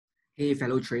Hey,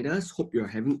 fellow traders, hope you're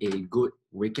having a good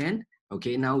weekend.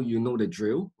 Okay, now you know the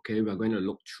drill. Okay, we're going to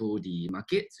look through the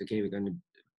markets. Okay, we're going to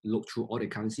look through all the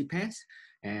currency pairs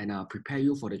and prepare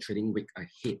you for the trading week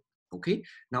ahead. Okay,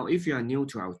 now if you are new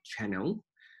to our channel,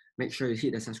 make sure you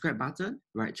hit the subscribe button,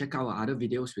 right? Check out our other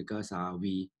videos because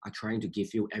we are trying to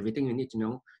give you everything you need to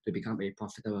know to become a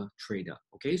profitable trader.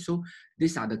 Okay, so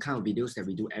these are the kind of videos that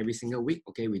we do every single week.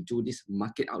 Okay, we do this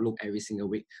market outlook every single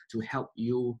week to help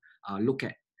you look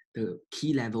at the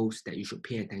key levels that you should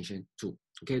pay attention to.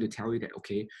 Okay, to tell you that,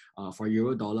 okay, for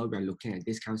euro dollar, we're looking at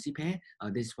this currency pair.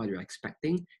 This is what you're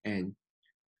expecting, and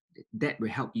that will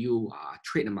help you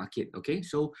trade the market. Okay,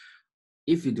 so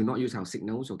if you do not use our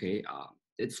signals, okay,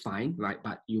 it's fine, right?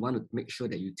 But you want to make sure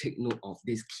that you take note of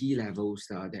these key levels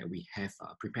that we have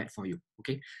prepared for you,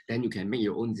 okay? Then you can make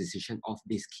your own decision of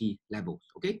these key levels,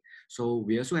 okay? So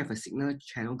we also have a Signal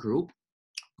channel group.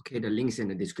 Okay, the link is in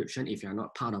the description. If you're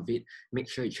not part of it, make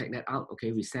sure you check that out.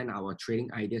 Okay, we send our trading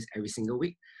ideas every single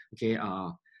week. Okay,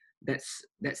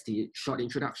 that's the short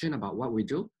introduction about what we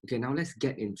do. Okay, now let's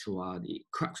get into the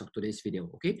crux of today's video.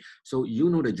 Okay, so you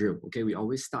know the drill. Okay, we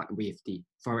always start with the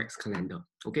Forex calendar.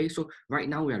 Okay, so right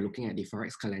now we are looking at the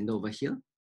Forex calendar over here.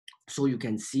 So you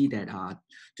can see that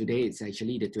today it's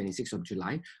actually the 26th of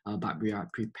July, but we are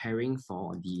preparing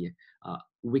for the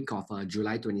week of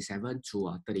July 27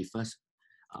 to 31st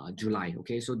July.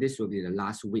 Okay, so this will be the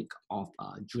last week of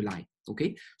July.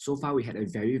 Okay, so far we had a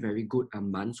very good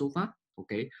month so far.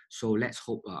 Okay, so let's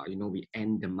hope we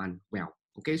end the month well.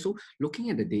 Okay, so looking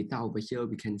at the data over here,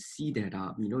 we can see that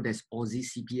there's Aussie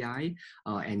CPI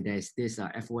and there's this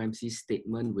FOMC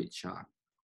statement which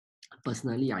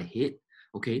personally I hate.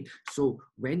 Okay, so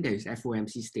when there is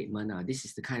FOMC statement, this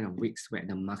is the kind of weeks where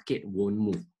the market won't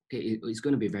move. Okay, it's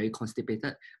going to be very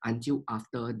constipated until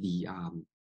after the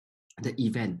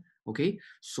event. Okay,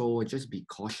 so just be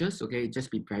cautious. Okay, just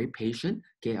be very patient.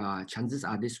 Okay, chances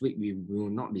are this week we will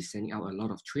not be sending out a lot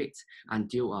of trades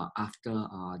until after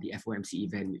the FOMC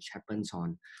event, which happens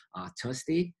on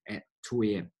Thursday at 2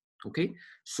 a.m. Okay,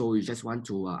 so you just want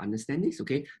to understand this.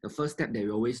 Okay, the first step that we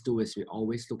always do is we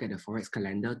always look at the Forex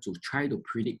calendar to try to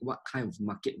predict what kind of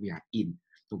market we are in.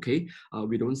 Okay,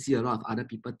 we don't see a lot of other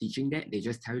people teaching that. They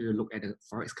just tell you to look at the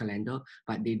Forex calendar,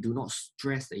 but they do not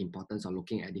stress the importance of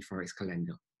looking at the Forex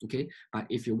calendar. Okay, but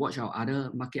if you watch our other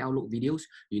market outlook videos,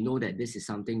 you know that this is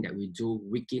something that we do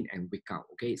week in and week out.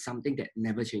 Okay, it's something that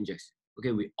never changes.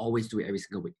 Okay, we always do it every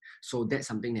single week. So that's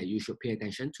something that you should pay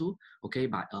attention to. Okay,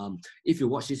 but if you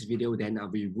watch this video, then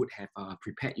we would have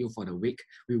prepared you for the week.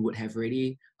 We would have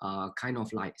already kind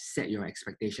of like set your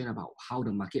expectation about how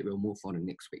the market will move for the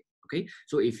next week. Okay,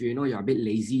 so if you know you're a bit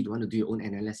lazy, you want to do your own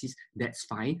analysis, that's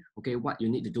fine. Okay, what you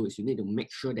need to do is you need to make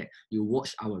sure that you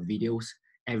watch our videos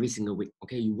every single week.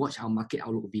 Okay, you watch our market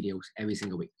outlook videos every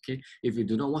single week. Okay, if you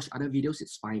do not watch other videos,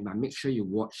 it's fine, but make sure you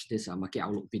watch this market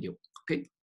outlook video. Okay.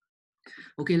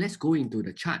 Okay, let's go into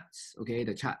the charts. Okay,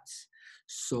 the charts.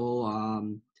 So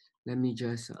let me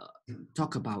just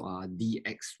talk about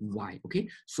DXY. Okay,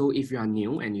 so if you are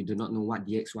new and you do not know what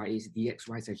DXY is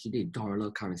actually the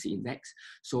dollar currency index.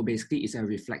 So basically, it's a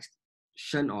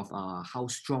reflection of how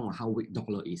strong or how weak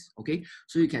dollar is. Okay,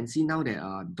 so you can see now that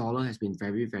dollar has been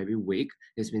very weak.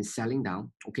 It's been selling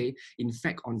down. Okay, in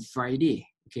fact, on Friday,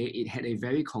 okay, it had a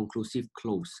very conclusive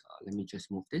close. Let me just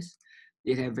move this.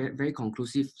 It had a very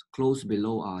conclusive close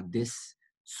below this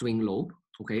swing low.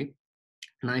 Okay,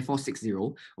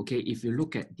 9460. Okay, if you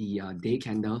look at the day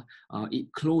candle,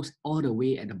 it closed all the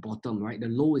way at the bottom, right? The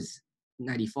low is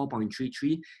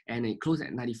 94.33 and it closed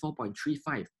at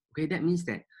 94.35. Okay, that means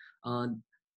that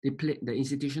the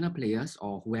institutional players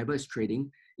or whoever is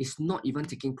trading is not even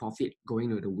taking profit going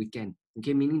to the weekend.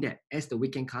 Okay, meaning that as the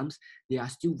weekend comes, they are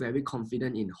still very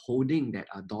confident in holding that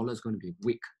dollar is going to be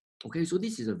weak. Okay, so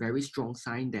this is a very strong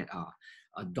sign that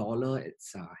a dollar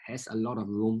has a lot of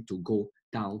room to go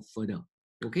down further.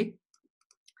 Okay,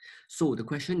 so the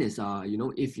question is,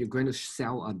 if you're going to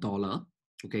sell a dollar,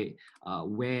 okay, how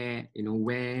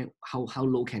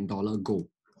low can dollar go?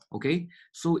 Okay,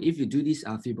 so if you do this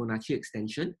Fibonacci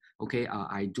extension, okay,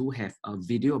 I do have a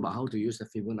video about how to use the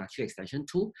Fibonacci extension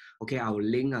tool. Okay, I will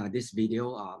link this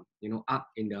video, up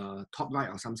in the top right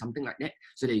or something like that,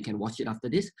 so that you can watch it after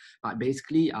this. But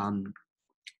basically,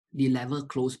 the level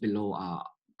close below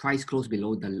price close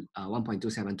below the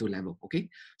 1.272 level. Okay,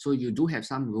 so you do have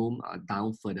some room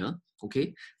down further.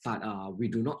 Okay, but we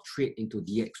do not trade into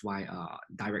DXY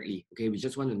directly. Okay, we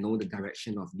just want to know the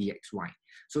direction of DXY.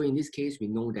 So in this case, we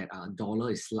know that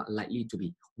dollar is likely to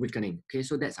be weakening. Okay,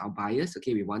 so that's our bias.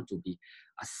 Okay, we want to be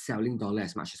selling dollar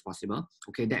as much as possible.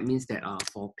 Okay, that means that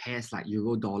for pairs like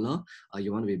euro dollar,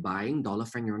 you want to be buying, dollar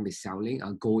franc you want to be selling,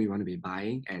 gold you want to be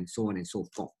buying, and so on and so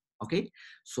forth. Okay,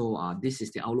 so this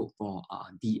is the outlook for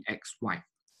DXY.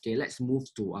 Okay, let's move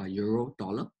to euro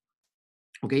dollar.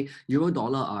 Okay, euro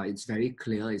dollar, it's very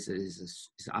clear. It's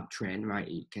an uptrend, right?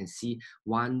 You can see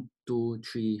 1, 2,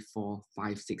 3, 4,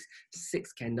 5, 6,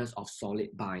 6 candles of solid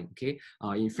buying. Okay,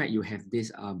 in fact, you have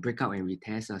this breakout and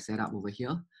retest set up over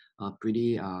here.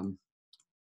 Pretty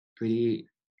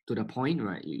to the point,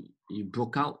 right? You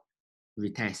broke out,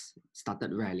 retest,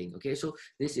 started rallying. Okay, so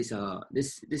this is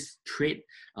this trade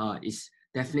is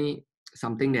definitely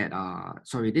something that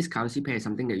this currency pair is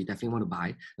something that you definitely want to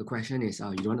buy. The question is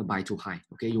you don't want to buy too high.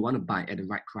 Okay, you want to buy at the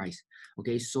right price.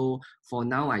 Okay, so for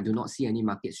now I do not see any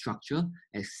market structure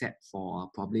except for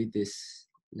probably this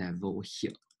level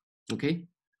here. Okay,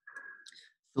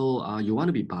 so you want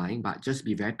to be buying, but just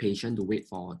be very patient to wait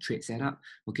for trade setup.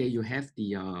 Okay, you have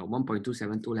the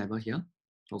 1.272 level here.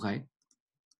 Okay,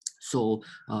 so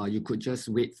you could just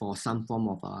wait for some form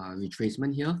of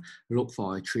retracement here, look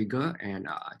for a trigger and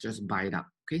just buy it up.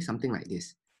 Okay, something like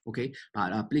this. Okay,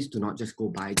 but please do not just go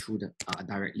buy through the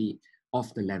directly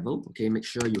off the level. Okay, make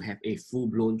sure you have a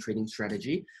full-blown trading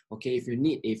strategy. Okay, if you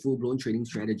need a full-blown trading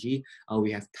strategy,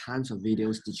 we have tons of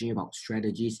videos teaching about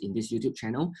strategies in this YouTube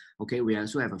channel. Okay, we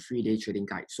also have a 3-day trading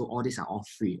guide. So all these are all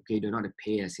free. Okay, you do not have to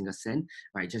pay a single cent.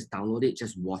 Right, just download it,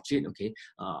 just watch it. Okay,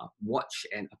 watch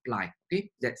and apply. Okay,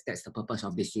 that's the purpose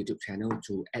of this YouTube channel,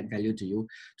 to add value to you,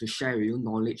 to share with you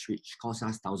knowledge which costs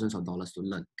us thousands of dollars to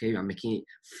learn. Okay, we are making it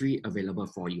free available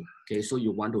for you. Okay, so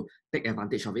you want to take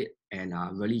advantage of it and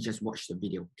really just watch the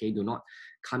video. Okay, do not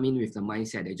come in with the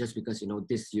mindset that just because you know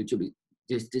this YouTube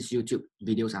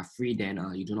videos are free, then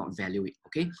you do not value it.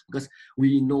 Okay, because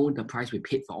we know the price we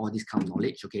paid for all this kind of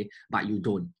knowledge. Okay, but you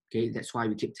don't. Okay, that's why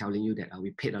we keep telling you that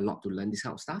we paid a lot to learn this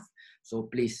kind of stuff. So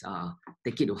please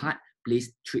take it to heart.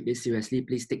 Please treat this seriously.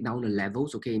 Please take down the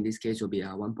levels. Okay, in this case will be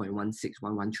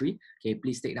 1.16113. Okay,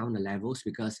 please take down the levels,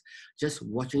 because just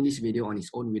watching this video on its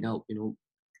own without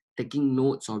taking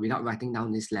notes or without writing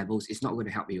down these levels is not going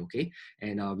to help you. Okay,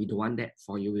 and we don't want that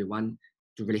for you. We want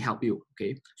to really help you.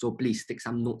 Okay, so please take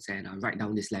some notes and write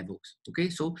down these levels. Okay,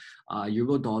 so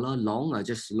euro dollar long,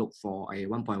 just look for a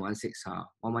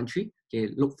 1.16113.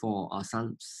 Okay, look for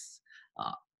some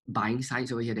buying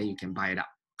signs over here, then you can buy it up.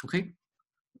 Okay,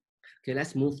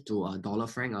 let's move to dollar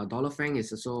franc. Dollar franc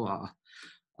is also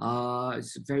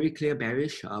it's very clear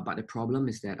bearish, but the problem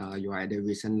is that you are at the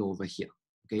recent low over here.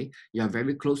 Okay, you are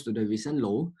very close to the recent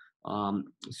low.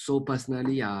 So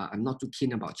personally, I'm not too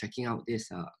keen about checking out this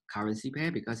currency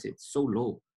pair because it's so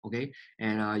low. Okay,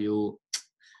 and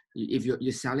if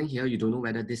you're selling here, you don't know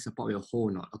whether this support will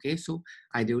hold or not. Okay, so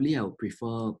ideally, I would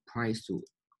prefer price to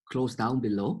close down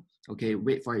below. Okay,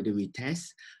 wait for it to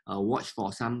retest. Watch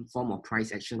for some form of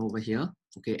price action over here.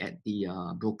 Okay, at the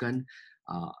broken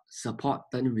support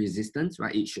turn resistance,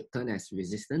 right? It should turn as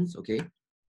resistance. Okay.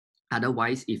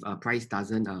 Otherwise, if a price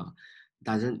doesn't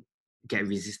get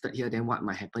resisted here, then what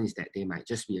might happen is that they might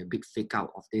just be a big fake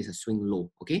out of this swing low.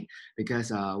 Okay,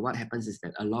 because what happens is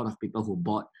that a lot of people who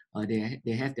bought, they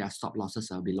have their stop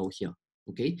losses below here.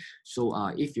 Okay, so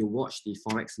if you watch the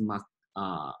Forex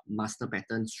master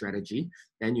pattern strategy,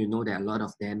 then you know that a lot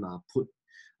of them put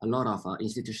a lot of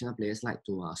institutional players like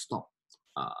to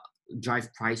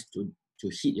drive price to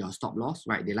hit your stop loss,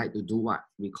 right? They like to do what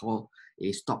we call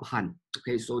a stop hunt.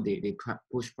 Okay, so they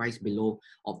push price below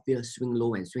obvious swing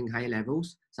low and swing high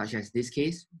levels, such as this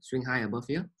case, swing high above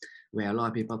here, where a lot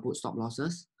of people put stop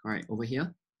losses, right, over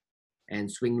here,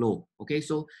 and swing low. Okay,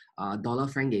 so dollar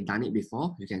franc, they done it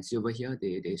before. You can see over here,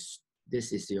 this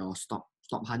is your stop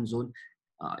hunt zone.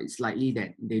 It's likely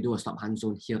that they do a stop hunt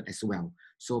zone here as well.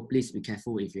 So please be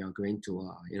careful if you are going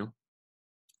to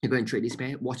you're going to trade this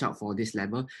pair. Watch out for this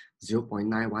level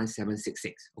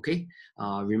 0.91766. Okay,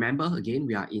 remember again,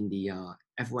 we are in the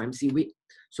FOMC week,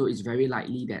 so it's very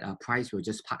likely that price will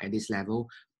just park at this level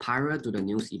prior to the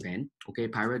news event. Okay,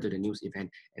 prior to the news event,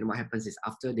 and what happens is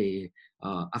after the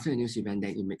news event,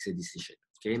 then it makes a decision.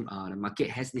 Okay, the market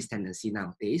has this tendency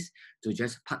nowadays to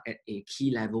just park at a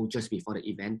key level just before the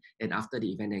event, and after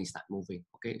the event, then you start moving.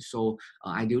 Okay, so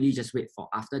ideally just wait for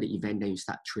after the event, then you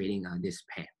start trading this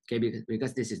pair. Okay,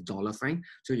 because this is dollar franc,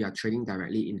 so you are trading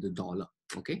directly into dollar.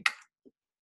 Okay.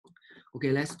 Okay,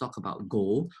 let's talk about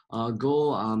gold.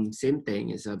 Gold, same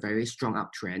thing, is a very strong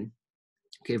uptrend.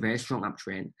 Okay, very strong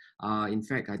uptrend. In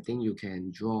fact, I think you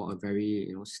can draw a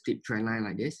very steep trend line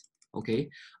like this. Okay,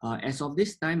 as of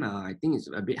this time, I think it's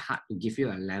a bit hard to give you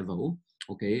a level.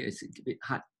 Okay, it's a bit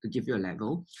hard to give you a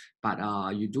level, but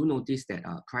you do notice that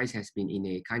price has been in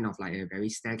a kind of like a very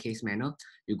staircase manner.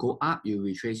 You go up, you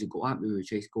retrace, you go up, you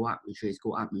retrace, go up, retrace,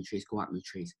 go up, retrace, go up,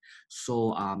 retrace.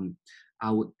 So I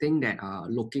would think that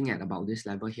looking at about this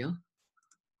level here,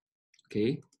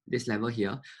 okay, this level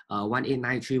here,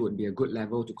 1893 would be a good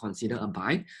level to consider a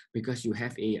buy, because you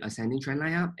have a ascending trend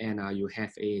line up, and you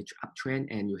have a uptrend,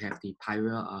 and you have the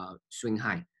Pyra swing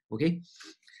high. Okay,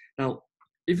 now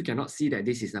if you cannot see that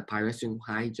this is a Pyra swing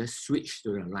high, just switch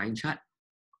to the line chart.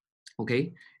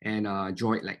 Okay, and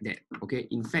draw it like that. Okay,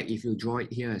 in fact, if you draw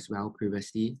it here as well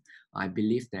previously, I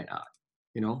believe that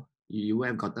you would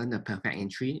have gotten the perfect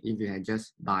entry if you had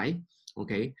just buy.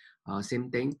 Okay, same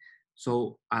thing.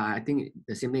 So I think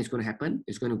the same thing is going to happen.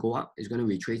 It's going to go up, it's going to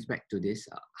retrace back to this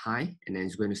high, and then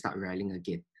it's going to start rallying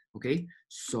again. Okay,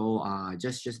 so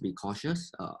just be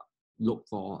cautious. Look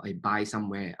for a buy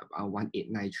somewhere around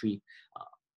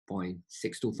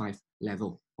 1893.625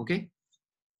 level. Okay.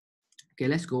 Okay,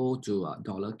 let's go to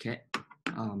dollar CAD.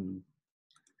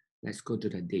 Let's go to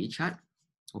the day chart.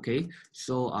 Okay,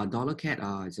 so dollar CAD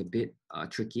is a bit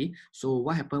tricky. So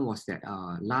what happened was that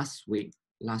last week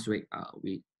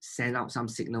we sent out some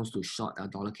signals to short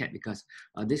dollar CAD, because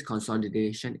this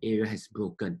consolidation area has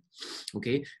broken.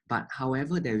 Okay, but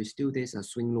however, there is still this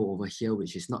swing low over here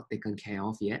which is not taken care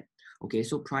of yet. Okay,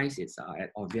 so price is at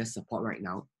obvious support right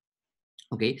now.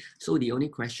 Okay, so the only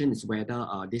question is whether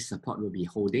this support will be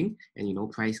holding,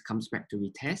 and price comes back to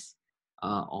retest,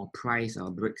 or price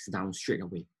breaks down straight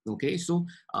away. Okay, so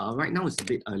right now it's a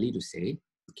bit early to say.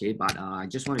 Okay, but I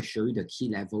just want to show you the key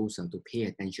levels to pay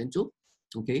attention to.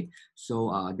 Okay,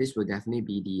 so this will definitely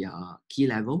be the key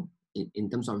level in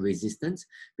terms of resistance,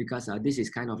 because this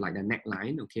is kind of like the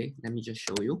neckline. Okay, let me just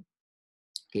show you.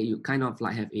 Okay, you kind of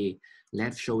like have a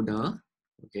left shoulder.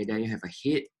 Okay, then you have a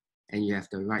head, and you have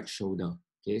the right shoulder.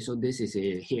 Okay, so this is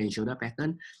a head and shoulder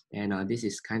pattern, and this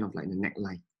is kind of like the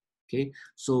neckline. Okay,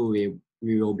 so we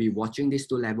will be watching these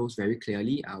two levels very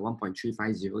clearly,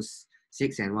 1.3506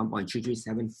 and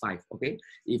 1.3375. Okay,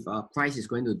 if price is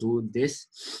going to do this,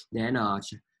 then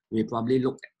we probably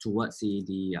look towards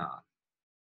the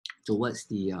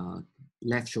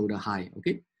left shoulder high.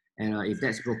 Okay, and if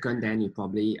that's broken, then you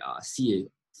probably see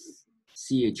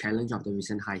a challenge of the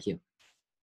recent high here.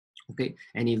 Okay,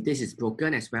 and if this is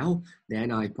broken as well,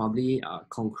 then I probably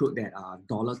conclude that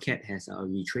dollar CAD has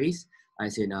retraced,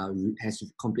 as in has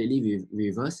completely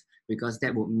reversed, because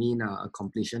that would mean a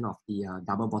completion of the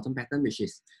double bottom pattern, which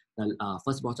is the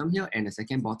first bottom here and the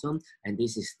second bottom, and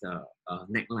this is the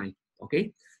neckline.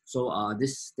 Okay, so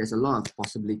there's a lot of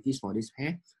possibilities for this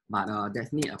pair, but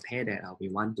definitely a pair that we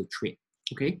want to trade.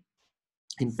 Okay,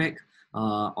 in fact,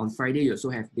 on Friday you also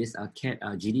have this CAD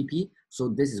GDP, so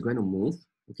this is going to move.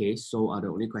 Okay, so the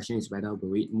only question is whether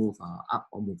will it move up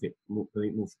or will it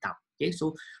move down. Okay,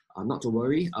 so not to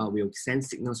worry, we'll send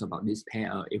signals about this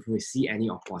pair if we see any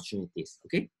opportunities.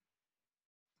 Okay.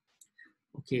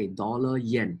 Okay, dollar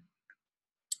yen.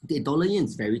 Okay, dollar yen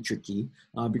is very tricky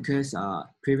because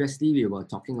previously we were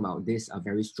talking about this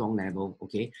very strong level.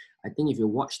 Okay, I think if you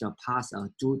watch the past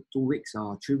two weeks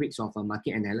or 3 weeks of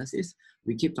market analysis,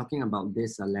 we keep talking about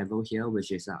this level here,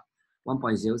 which is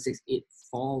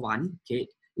 1.06841. Okay,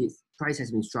 its price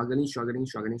has been struggling,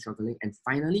 and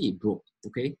finally it broke.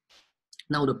 Okay,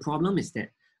 now the problem is that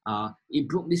it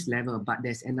broke this level, but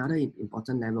there's another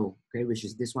important level. Okay, which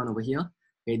is this one over here.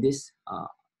 Okay, this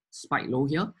spike low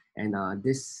here, and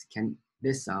this kind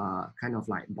of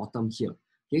like bottom here.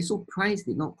 Okay, so price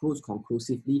did not close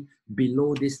conclusively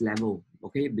below this level.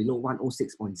 Okay, below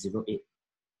 106.08.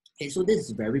 Okay, so this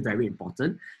is very, very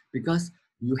important, because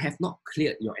you have not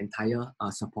cleared your entire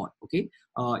support. Okay,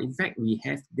 in fact, we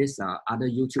have this other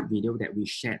YouTube video that we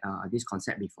shared this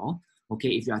concept before. Okay,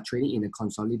 if you are trading in a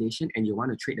consolidation and you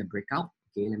want to trade a breakout,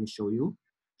 okay, let me show you.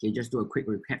 Okay, just do a quick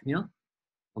recap here.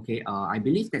 Okay, I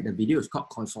believe that the video is called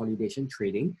consolidation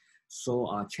trading.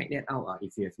 So check that out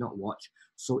if you have not watched.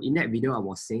 So in that video, I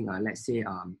was saying, let's say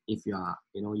if you are,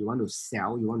 you want to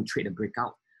sell, you want to trade a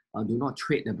breakout, do not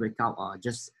trade the breakout,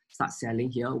 just start selling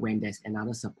here when there's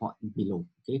another support below.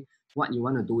 Okay, what you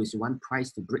want to do is you want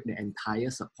price to break the entire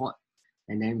support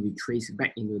and then retrace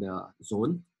back into the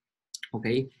zone.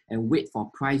 Okay, and wait for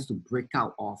price to break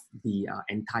out of the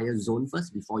entire zone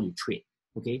first before you trade.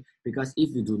 Okay, because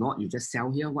if you do not, you just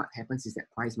sell here, what happens is that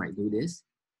price might do this.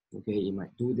 Okay, it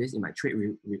might do this, it might trade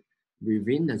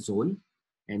within the zone,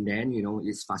 and then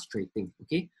it's frustrating.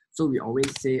 Okay, so we always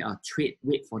say trade,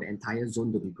 wait for the entire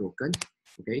zone to be broken,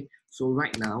 Okay, so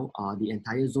right now, the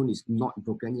entire zone is not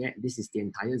broken yet. This is the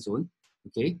entire zone.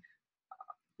 Okay,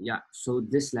 yeah, so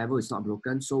this level is not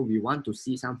broken. So we want to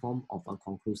see some form of a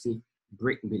conclusive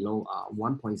break below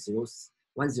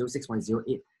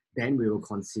 1.06.08. Then we will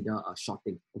consider a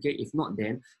shorting. Okay, if not,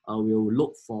 then we will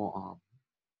look for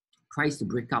price to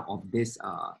break out of this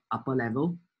upper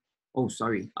level. Oh,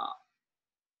 sorry.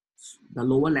 The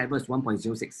lower level is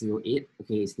 1.0608.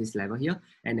 Okay, it's this level here,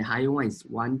 and the higher one is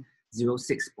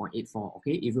 106.84.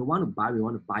 Okay, if you want to buy, we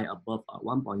want to buy above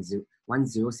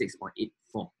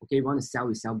 106.84. Okay, we want to sell,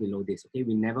 we sell below this. Okay,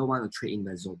 we never want to trade in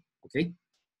the zone. Okay,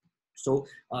 so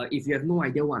if you have no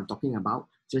idea what I'm talking about,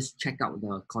 just check out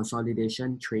the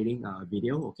consolidation trading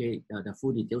video. Okay, the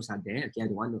full details are there. Okay, I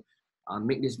don't want to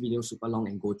make this video super long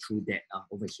and go through that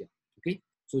over here. Okay,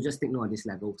 so just take note of these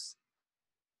levels.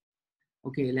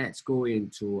 Okay, let's go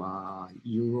into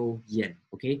Euro Yen.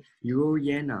 Okay, Euro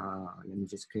Yen. Let me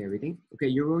just clear everything. Okay,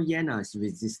 Euro Yen is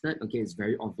resisted. Okay, it's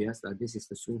very obvious. This is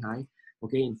the swing high.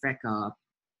 Okay, in fact,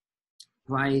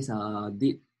 price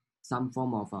did some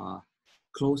form of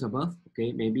close above.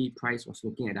 Okay, maybe price was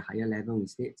looking at a higher level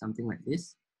instead, something like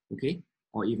this. Okay,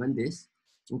 or even this.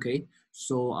 Okay,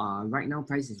 so right now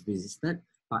price is resisted,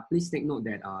 but please take note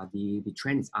that the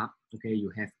trend is up. Okay,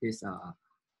 you have this.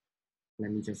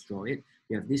 Let me just draw it.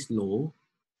 You have this low.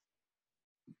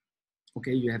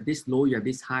 Okay, you have this low, you have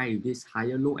this high, this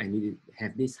higher low, and you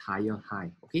have this higher high.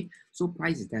 Okay, so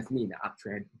price is definitely in the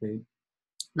uptrend. Okay,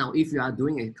 now if you are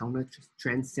doing a counter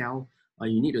trend sell,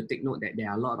 you need to take note that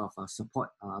there are a lot of support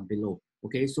below.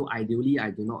 Okay, so ideally, I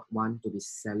do not want to be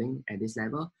selling at this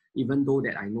level, even though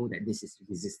that I know that this is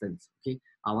resistance. Okay,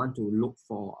 I want to look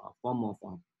for a form of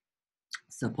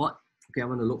support. Okay, I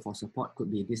want to look for support. Could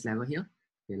be this level here.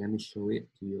 Okay, let me show it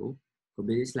to you. Could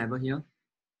be this level here.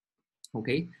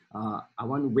 Okay, I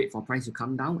want to wait for price to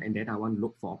come down, and then I want to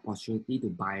look for opportunity to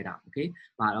buy it up. Okay,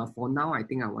 but for now, I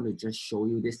think I want to just show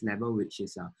you this level, which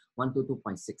is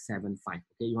 122.675. Okay,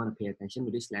 you want to pay attention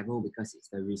to this level because it's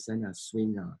the recent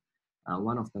swing,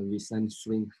 one of the recent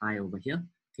swing high over here.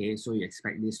 Okay, so you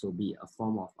expect this to be a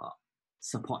form of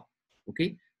support.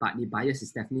 Okay, but the bias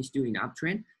is definitely still in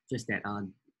uptrend, just that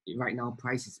right now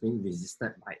price is being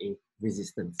resisted by a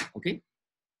resistance. Okay.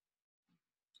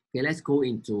 Okay, let's go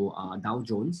into Dow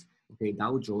Jones. Okay,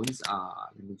 Dow Jones,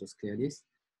 let me just clear this.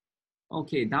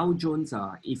 Okay, Dow Jones,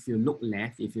 if you look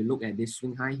left, if you look at this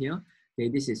swing high here, okay,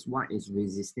 this is what is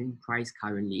resisting price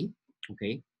currently,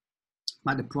 okay?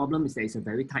 But the problem is that it's a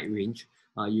very tight range.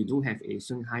 You do have a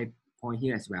swing high point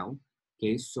here as well,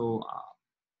 okay? So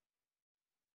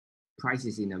price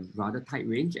is in a rather tight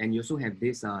range, and you also have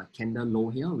this candle low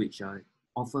here, which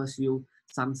offers you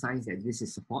some signs that this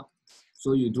is support.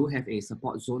 So you do have a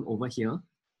support zone over here.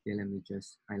 Okay, let me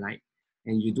just highlight.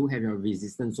 And you do have your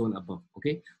resistance zone above.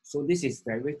 Okay, so this is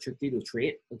very tricky to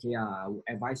trade. Okay, I would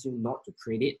advise you not to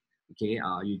trade it. Okay,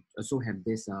 you also have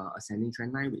this ascending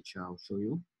trend line, which I'll show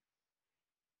you.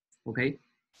 Okay,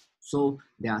 so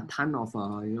there are a ton of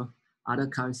other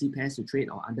currency pairs to trade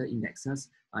or other indexes.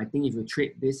 I think if you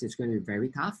trade this, it's going to be very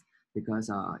tough because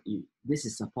this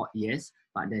is support, yes,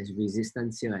 but there's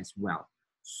resistance here as well.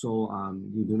 So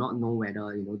you do not know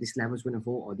whether this level is going to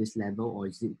hold or this level, or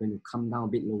is it going to come down a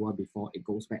bit lower before it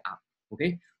goes back up.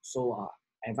 Okay, so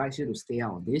I advise you to stay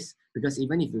out of this, because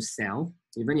even if you sell,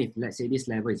 even if let's say this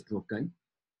level is broken,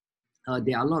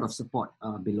 there are a lot of support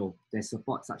below. There's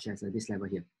support such as this level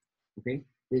here. Okay,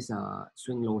 this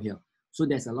swing low here. So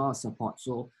there's a lot of support.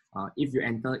 So if you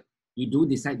enter, you do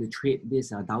decide to trade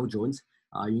this Dow Jones,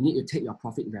 you need to take your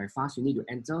profit very fast. You need to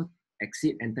enter,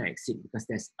 exit, because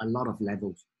there's a lot of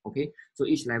levels. Okay, so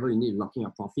each level you need to lock in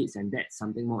your profits, and that's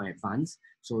something more advanced.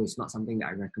 So it's not something that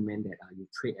I recommend that you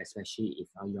trade, especially if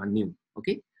you are new.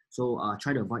 Okay, so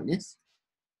try to avoid this.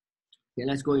 Okay,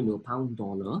 let's go into pound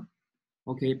dollar.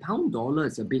 Okay, pound dollar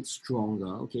is a bit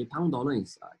stronger. Okay, pound dollar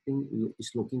is, I think,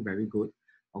 is looking very good.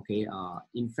 Okay,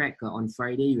 in fact, on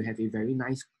Friday you have a very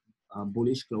nice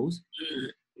bullish close.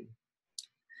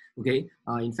 Okay,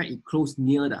 in fact, it closed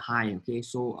near the high. Okay,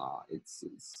 so it's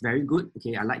very good.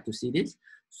 Okay, I like to see this.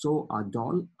 So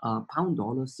pound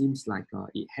dollar seems like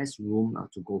it has room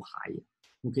to go higher.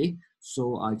 Okay,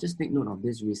 so just take note of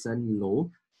this recent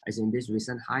low, as in this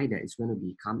recent high that is going to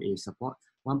become a support,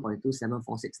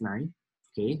 1.27469.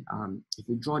 Okay, if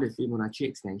you draw the Fibonacci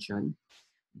extension,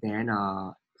 then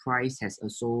price has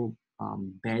also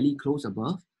barely closed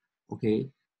above. Okay,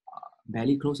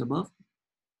 barely closed above.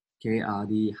 Okay,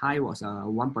 the high was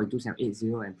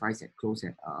 1.2780 and price had closed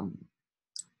at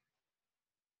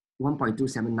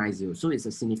 1.2790. So it's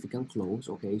a significant close.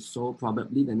 Okay, so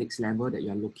probably the next level that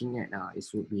you're looking at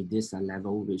would be this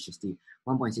level, which is the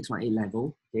 1.618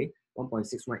 level. Okay,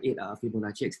 1.618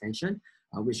 Fibonacci extension,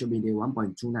 which will be the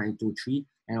 1.2923.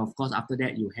 And of course, after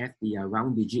that, you have the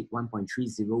round digit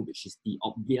 1.30, which is the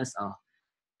obvious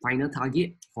final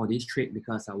target for this trade,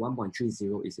 because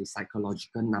 1.30 is a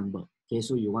psychological number. Okay,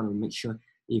 so you want to make sure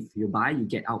if you buy, you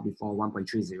get out before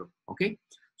 1.30. Okay,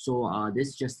 so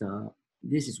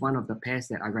this is one of the pairs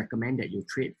that I recommend that you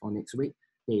trade for next week.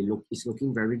 Okay, it's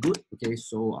looking very good. Okay,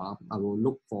 so I will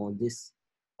look for this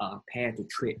pair to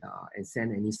trade and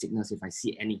send any signals if I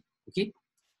see any. Okay,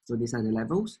 so these are the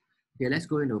levels. Okay, let's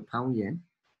go into pound yen.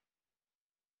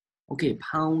 Okay,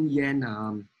 pound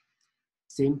yen.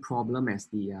 Same problem as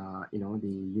the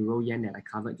the euro yen that I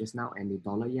covered just now and the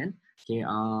dollar yen. Okay,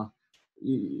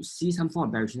 you see some form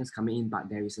of bearishness coming in, but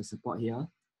there is a support here.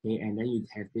 Okay, and then you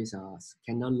have this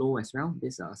candle low as well,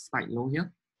 this spike low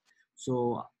here.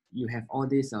 So you have all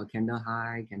this candle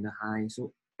high.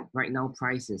 So right now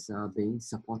price is being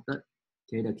supported.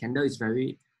 Okay, the candle is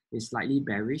slightly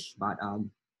bearish, but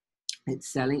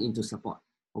it's selling into support.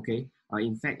 Okay,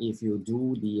 in fact, if you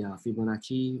do the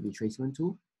Fibonacci retracement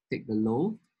tool, take the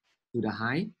low to the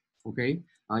high, okay,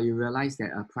 you realize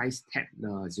that price tapped the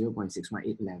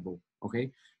 0.618 level.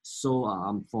 Okay,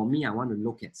 so for me, I want to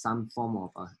look at some form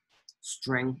of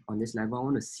strength on this level. I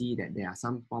want to see that there are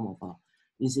some form of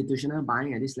institutional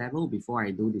buying at this level before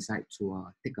I do decide to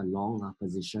take a long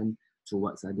position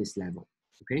towards this level.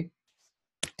 Okay.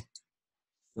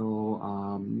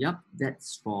 So yep,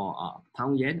 that's for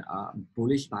pound yen,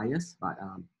 bullish bias, but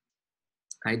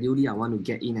ideally I want to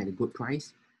get in at a good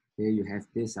price. Here you have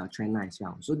this trend line as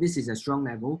well. So this is a strong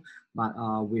level, but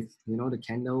with the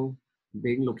candle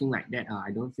being looking like that,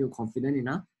 I don't feel confident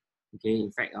enough. Okay,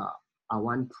 in fact, I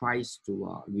want price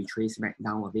to retrace back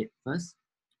down a bit first.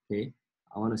 Okay,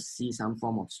 I want to see some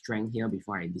form of strength here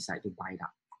before I decide to buy it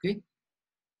up. Okay,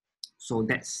 so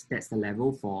that's the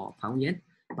level for pound yen.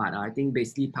 But I think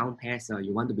basically pound pairs,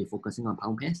 you want to be focusing on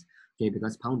pound pairs, okay,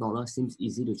 because pound dollar seems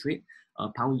easy to trade.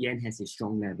 Pound yen has a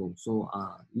strong level. So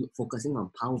focusing on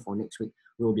pound for next week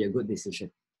will be a good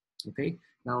decision. Okay,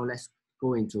 now let's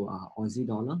go into Aussie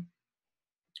dollar.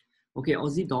 Okay,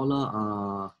 Aussie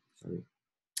dollar, sorry,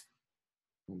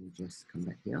 let me just come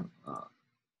back here.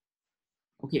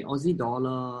 Okay, Aussie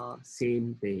dollar,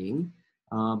 same thing.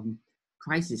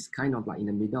 Price is kind of like in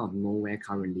the middle of nowhere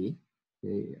currently.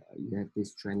 Okay, you have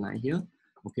this trend line here.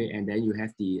 Okay, and then you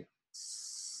have the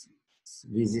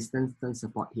resistance and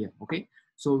support here. Okay,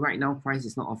 so right now price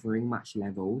is not offering much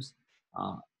levels.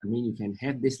 I mean, you can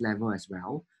have this level as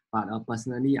well, but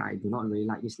personally, I do not really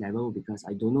like this level because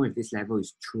I don't know if this level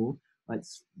is true, but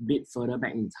it's a bit further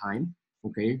back in time.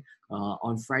 Okay,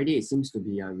 on Friday it seems to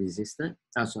be resisted.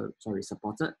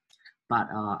 Supported. But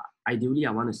ideally,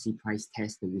 I want to see price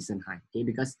test the recent high. Okay,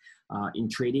 because in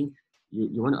trading,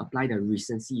 you want to apply the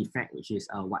recency effect, which is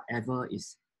whatever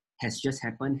has just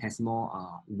happened has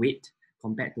more weight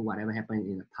compared to whatever happened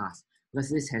in the past. Because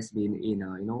this has been in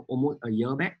almost a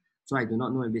year back, so I do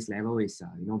not know if this level is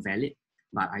valid.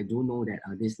 But I do know that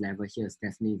this level here is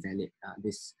definitely valid.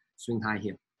 This swing high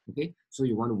here. Okay, so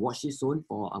you want to watch this zone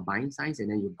for a buying size and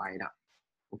then you buy it up.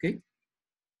 Okay.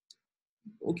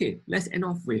 Okay, let's end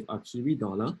off with a Kiwi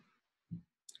dollar.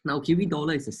 Now, Kiwi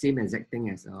dollar is the same exact thing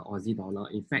as Aussie dollar.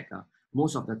 In fact,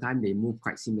 most of the time they move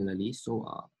quite similarly.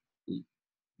 So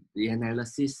the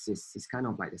analysis is kind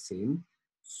of like the same.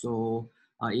 So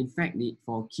in fact,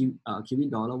 for Kiwi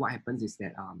dollar, what happens is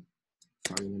that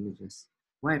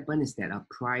what happens is that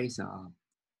price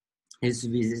is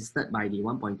resisted by the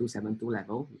 1.272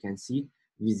 level. You can see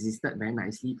resisted very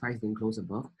nicely. Price didn't close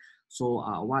above. So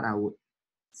what I would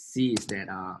see is that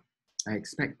I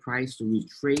expect price to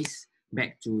retrace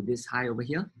back to this high over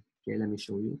here. Okay, let me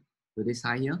show you. So this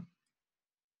high here.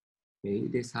 Okay,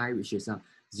 this high, which is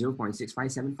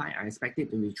 0.6575. I expect it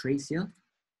to retrace here.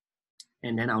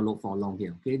 And then I'll look for a long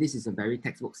here. Okay, this is a very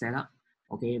textbook setup.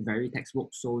 Okay, very textbook.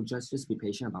 So just be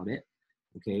patient about it.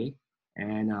 Okay,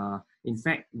 and in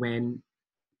fact, when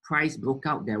price broke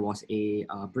out, there was a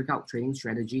breakout trading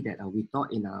strategy that we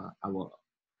thought in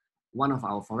one of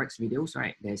our Forex videos,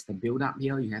 right? There's the build up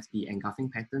here. You have the engulfing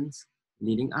patterns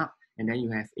leading up, and then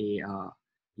you have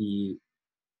the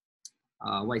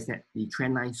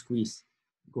trend line squeeze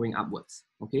going upwards.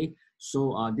 Okay,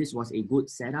 so this was a good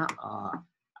setup.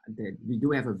 We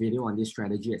do have a video on this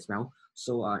strategy as well.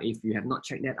 So if you have not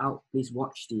checked that out, please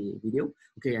watch the video.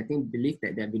 Okay, I believe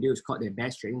that video is called the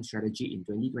best trading strategy in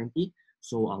 2020.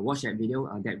 So watch that video.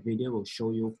 That video will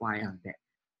show you why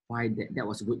that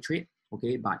was a good trade.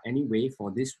 Okay, but anyway,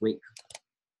 for this week,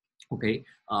 Okay,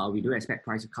 we do expect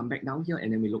price to come back down here,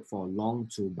 and then we look for long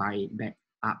to buy it back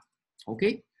up.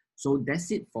 Okay, so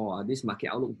that's it for this market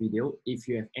outlook video. If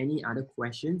you have any other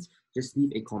questions, just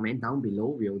leave a comment down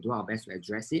below. We'll do our best to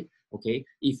address it. Okay,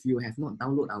 if you have not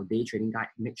downloaded our day trading guide,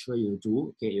 make sure you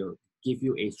do. Okay, it'll give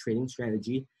you a trading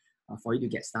strategy for you to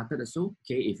get started also.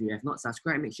 Okay, if you have not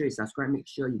subscribed, make sure you subscribe. Make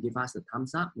sure you give us a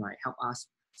thumbs up, right? Help us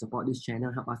support this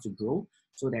channel, help us to grow,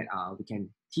 so that we can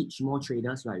teach more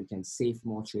traders, right? We can save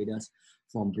more traders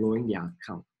from blowing their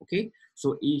account. Okay,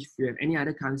 so if you have any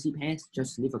other currency pairs,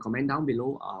 just leave a comment down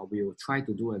below. We'll try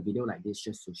to do a video like this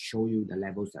just to show you the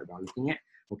levels that we're looking at.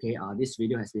 Okay, this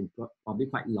video has been probably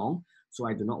quite long, so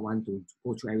I do not want to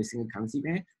go through every single currency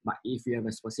pair. But if you have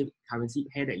a specific currency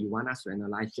pair that you want us to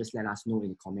analyze, just let us know in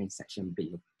the comment section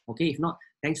below. Okay, if not,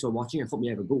 thanks for watching. I hope you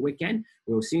have a good weekend.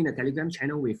 We'll see you in the Telegram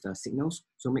channel with the signals.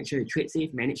 So make sure you trade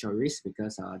safe, manage your risk,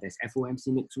 because there's FOMC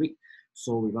next week.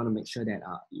 So we want to make sure that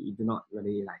you do not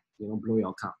really blow your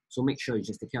account. So make sure you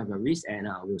just take care of your risk, and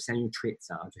we'll send you trades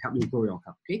to help you grow your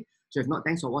account. Okay. So if not,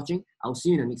 thanks for watching. I'll see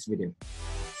you in the next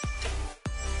video.